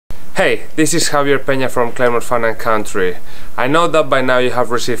Hey, this is Javier Pena from Claremont Fun & Country. I know that by now you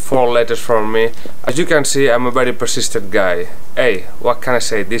have received 4 letters from me. As you can see, I'm a very persistent guy. Hey, what can I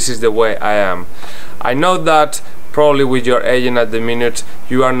say? This is the way I am. I know that probably with your agent at the minute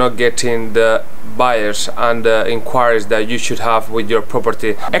you are not getting the buyers and the inquiries that you should have with your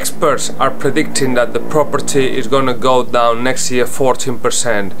property. Experts are predicting that the property is gonna go down next year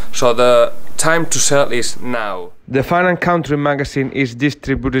 14%. So the time to sell is now. The Fun & Country magazine is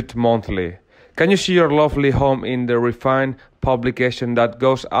distributed monthly. Can you see your lovely home in the refined publication that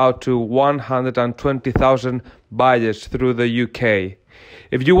goes out to 120,000 buyers through the UK?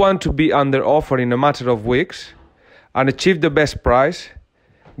 If you want to be under offer in a matter of weeks and achieve the best price,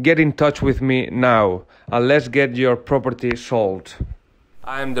 get in touch with me now and let's get your property sold.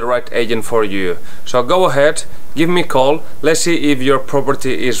 I am the right agent for you. So go ahead, give me a call. Let's see if your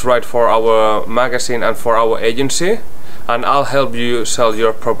property is right for our magazine and for our agency, and I'll help you sell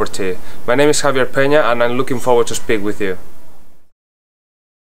your property. My name is Javier Pena and I'm looking forward to speak with you.